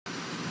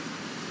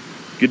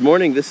Good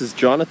morning, this is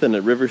Jonathan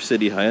at River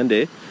City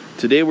Hyundai.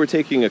 Today we're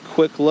taking a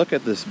quick look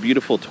at this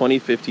beautiful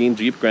 2015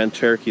 Jeep Grand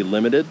Cherokee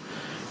Limited.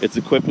 It's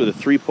equipped with a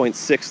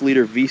 3.6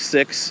 liter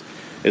V6.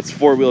 It's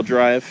four-wheel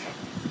drive.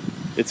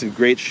 It's in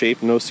great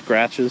shape, no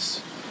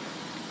scratches.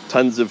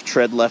 Tons of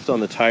tread left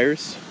on the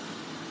tires.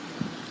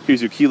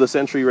 Here's your keyless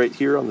entry right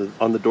here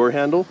on the door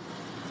handle.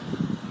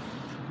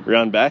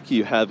 Around back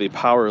you have a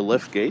power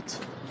lift gate.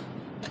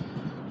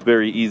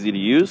 Very easy to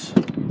use.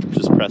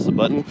 Just press a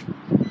button.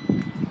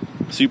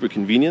 Super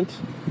convenient.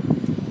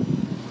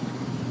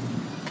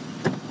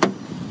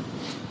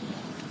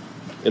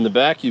 In the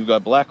back you've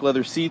got black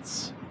leather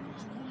seats,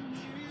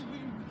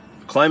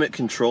 climate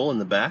control in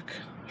the back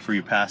for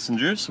your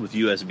passengers with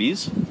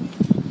USBs,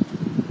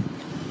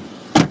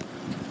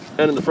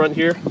 and in the front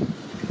here,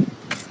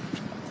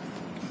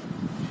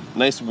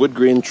 nice wood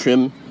grain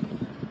trim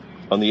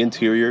on the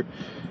interior.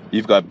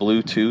 You've got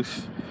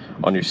Bluetooth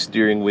on your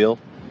steering wheel.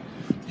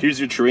 Here's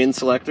your terrain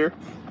selector.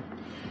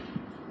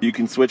 You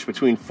can switch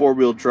between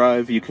four-wheel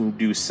drive, you can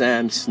do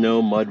sand,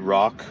 snow, mud,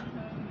 rock.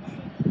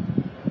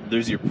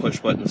 There's your push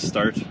button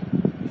start.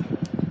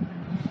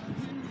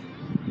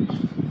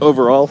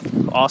 Overall,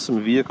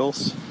 awesome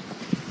vehicles.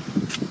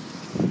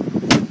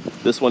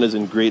 This one is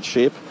in great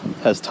shape,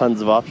 has tons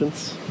of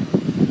options.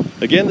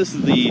 Again, this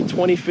is the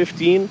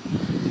 2015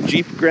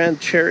 Jeep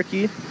Grand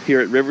Cherokee here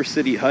at River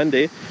City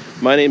Hyundai.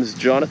 My name is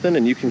Jonathan,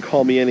 and you can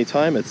call me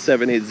anytime at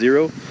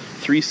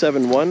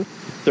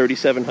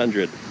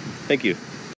 780-371-3700. Thank you.